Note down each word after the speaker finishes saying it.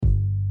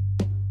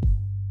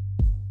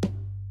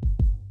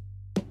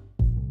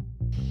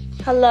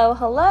Hello,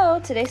 hello.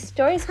 Today's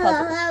story is called...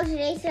 Hello.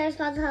 Today's story is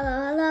called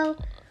Hello.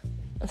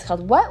 It's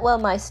called What Will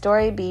My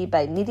Story Be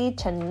by Nidhi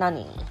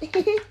Chennani.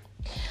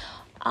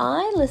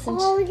 I listened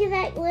Oh, look at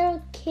that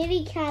little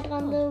kitty cat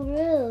on the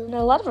roof. In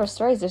a lot of our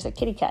stories, there's a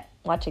kitty cat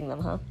watching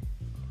them, huh?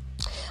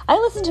 I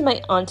listen to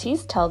my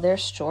aunties tell their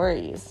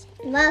stories.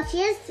 Well, she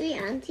has 3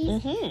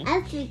 aunties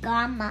and 3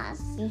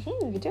 grandmas.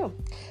 You do.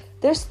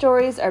 Their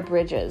stories are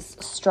bridges,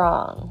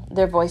 strong.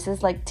 Their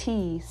voices like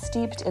tea,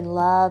 steeped in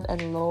love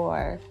and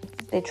lore.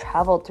 They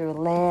traveled through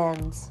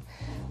lands.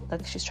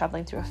 Look, she's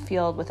traveling through a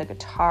field with a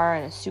guitar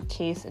and a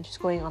suitcase, and she's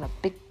going on a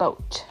big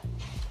boat.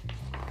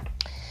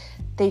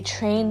 They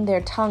trained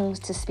their tongues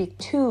to speak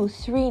 2,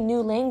 3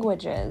 new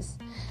languages.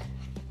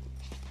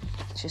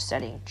 She's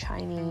studying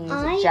Chinese,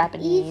 and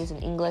Japanese,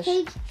 and English.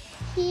 Cake.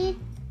 He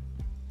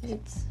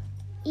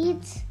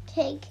eats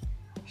cake.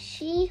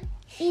 She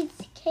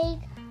eats cake.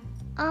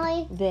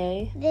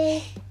 They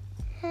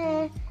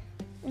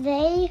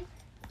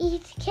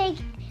eat cake.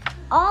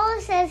 All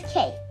it says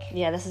cake.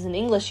 Yeah, this is an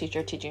English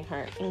teacher teaching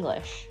her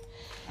English.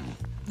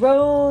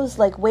 Rose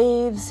like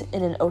waves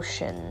in an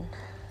ocean.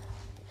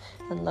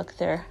 And look,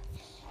 they're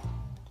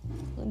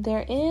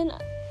in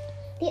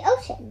the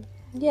ocean.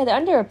 Yeah, they're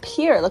under a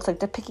pier. It looks like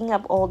they're picking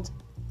up old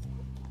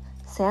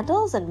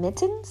sandals and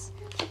mittens.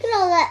 Look at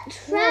all that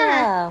trash.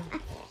 Yeah.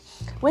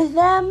 With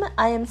them,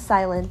 I am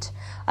silent.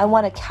 I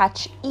want to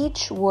catch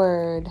each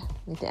word.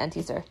 Like the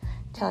aunties are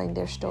telling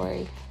their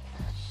story.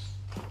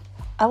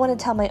 I want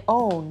to tell my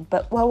own,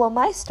 but what will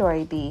my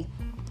story be?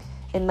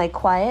 In my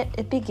quiet,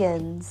 it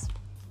begins.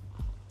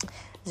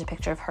 There's a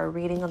picture of her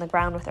reading on the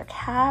ground with her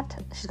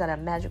cat. She's got a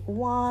magic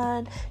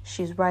wand.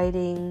 She's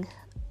writing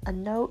a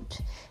note.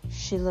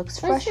 She looks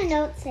What's frustrated. the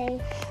note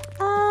say?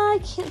 I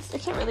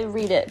can't really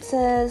read it. It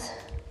says,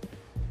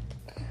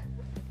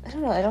 I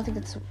don't know. I don't think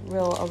it's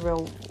real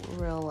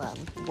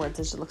words.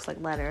 It just looks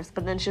like letters.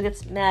 But then she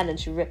gets mad and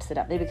she rips it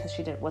up. Maybe because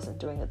she wasn't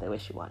doing it the way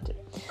she wanted.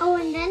 Oh,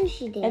 and then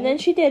she did. And then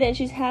she did it, and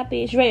she's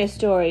happy. She's writing a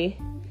story.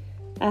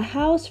 A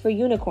house for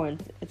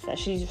unicorns, it says.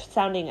 She's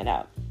sounding it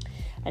out.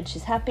 And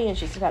she's happy, and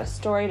she's got a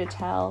story to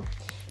tell.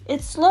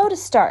 It's slow to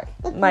start.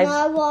 Look,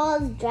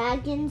 narwhals,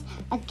 dragons,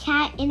 a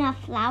cat in a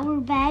flower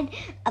bed,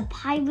 a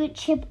pirate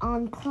ship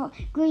on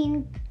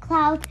green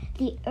clouds,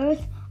 the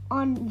earth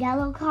on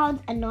yellow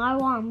clouds, a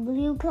narwhal on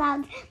blue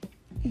clouds,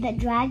 the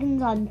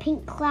dragons on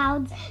pink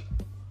clouds,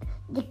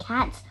 the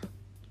cats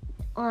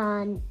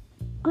on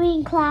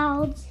green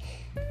clouds.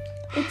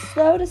 It's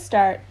slow to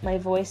start. My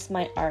voice,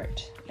 my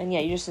art. And yeah,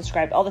 you just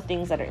described all the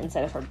things that are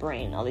inside of her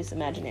brain, all these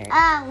imaginary.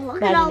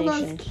 Look at all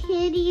those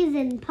kitties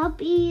and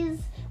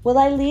puppies. Will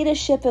I lead a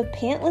ship of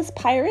pantless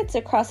pirates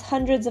across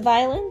hundreds of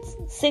islands?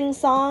 Sing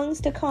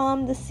songs to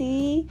calm the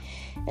sea?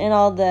 And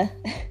all the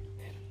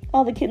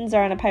kittens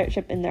are on a pirate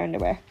ship in their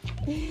underwear.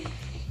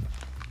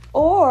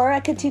 Or I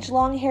could teach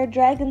long-haired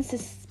dragons to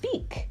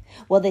speak.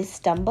 Will they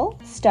stumble,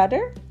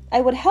 stutter?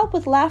 I would help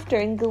with laughter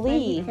and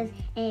glee. It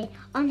says,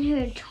 on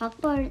her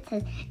chalkboard it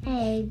says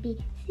A, B,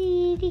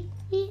 C, D,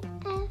 E,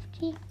 F,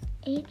 G,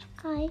 H,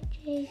 I,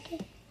 J, K,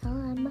 L,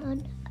 M,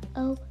 N,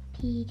 O,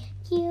 P,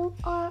 Q,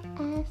 R,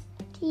 S,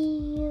 T,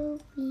 U,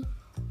 V.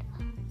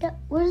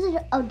 Where is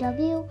it? O,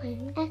 W,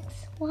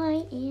 X,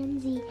 Y,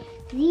 and Z.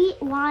 Z,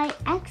 Y,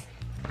 X,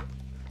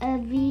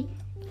 V,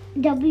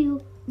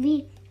 W,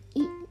 V,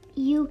 E,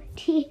 U,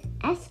 T,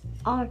 S,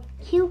 R,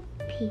 Q,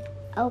 P,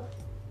 O,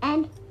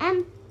 N,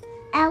 M,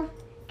 L,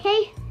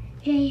 K,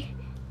 J,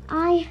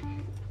 I,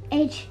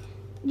 H,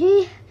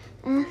 G,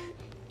 F,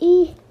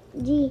 E,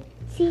 G,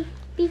 C,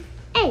 B,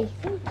 A.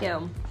 Thank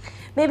you.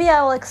 Maybe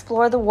I will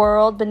explore the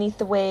world beneath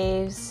the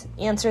waves,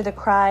 answer the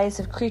cries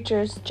of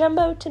creatures,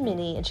 jumbo to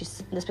mini. And in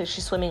this picture,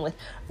 she's swimming with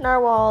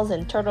narwhals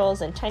and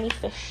turtles and tiny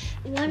fish.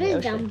 What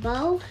is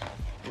jumbo?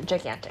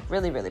 Gigantic,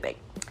 really, really big.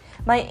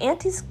 My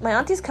aunties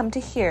come to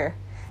hear,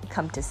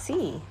 come to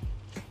see.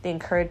 They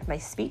encourage my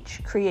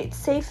speech, create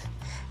space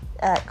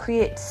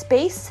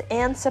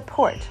and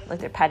support. Like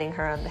they're patting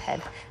her on the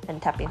head and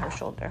tapping her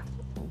shoulder.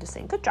 I'm just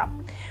saying, good job.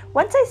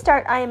 Once I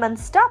start, I am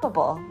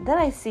unstoppable. Then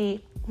I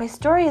see my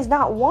story is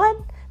not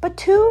 1, but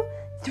 2,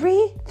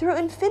 3, through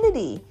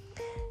infinity.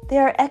 They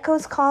are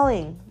echoes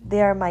calling.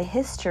 They are my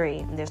history.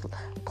 And there's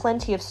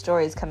plenty of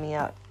stories coming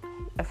out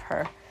of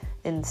her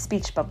in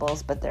speech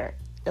bubbles, but they're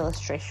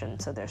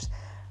illustrations. So there's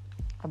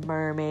a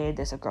mermaid,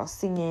 there's a girl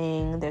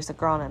singing, there's a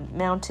girl on a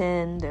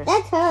mountain.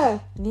 That's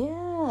her.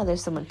 Yeah,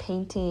 there's someone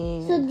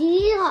painting. So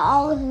these are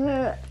all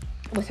her.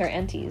 With her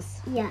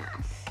aunties.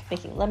 Yes.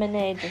 Making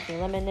lemonade, drinking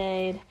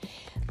lemonade.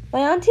 My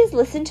aunties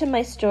listen to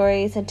my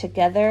stories, and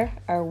together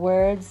our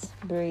words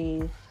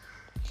breathe.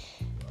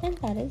 And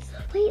that is.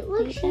 Wait,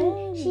 look,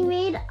 she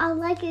made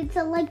it's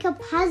like a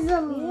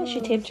puzzle. Yeah, she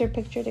taped her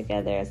picture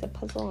together as a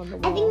puzzle on the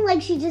wall. I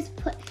think she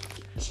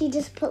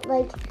just put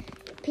like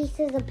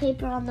pieces of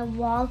paper on the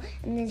wall,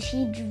 and then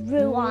she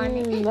drew on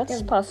it.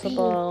 That's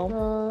possible.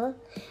 Paper.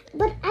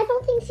 But I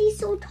don't think she's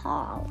so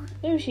tall.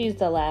 Maybe she's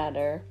the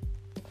ladder.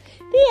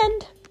 The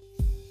end.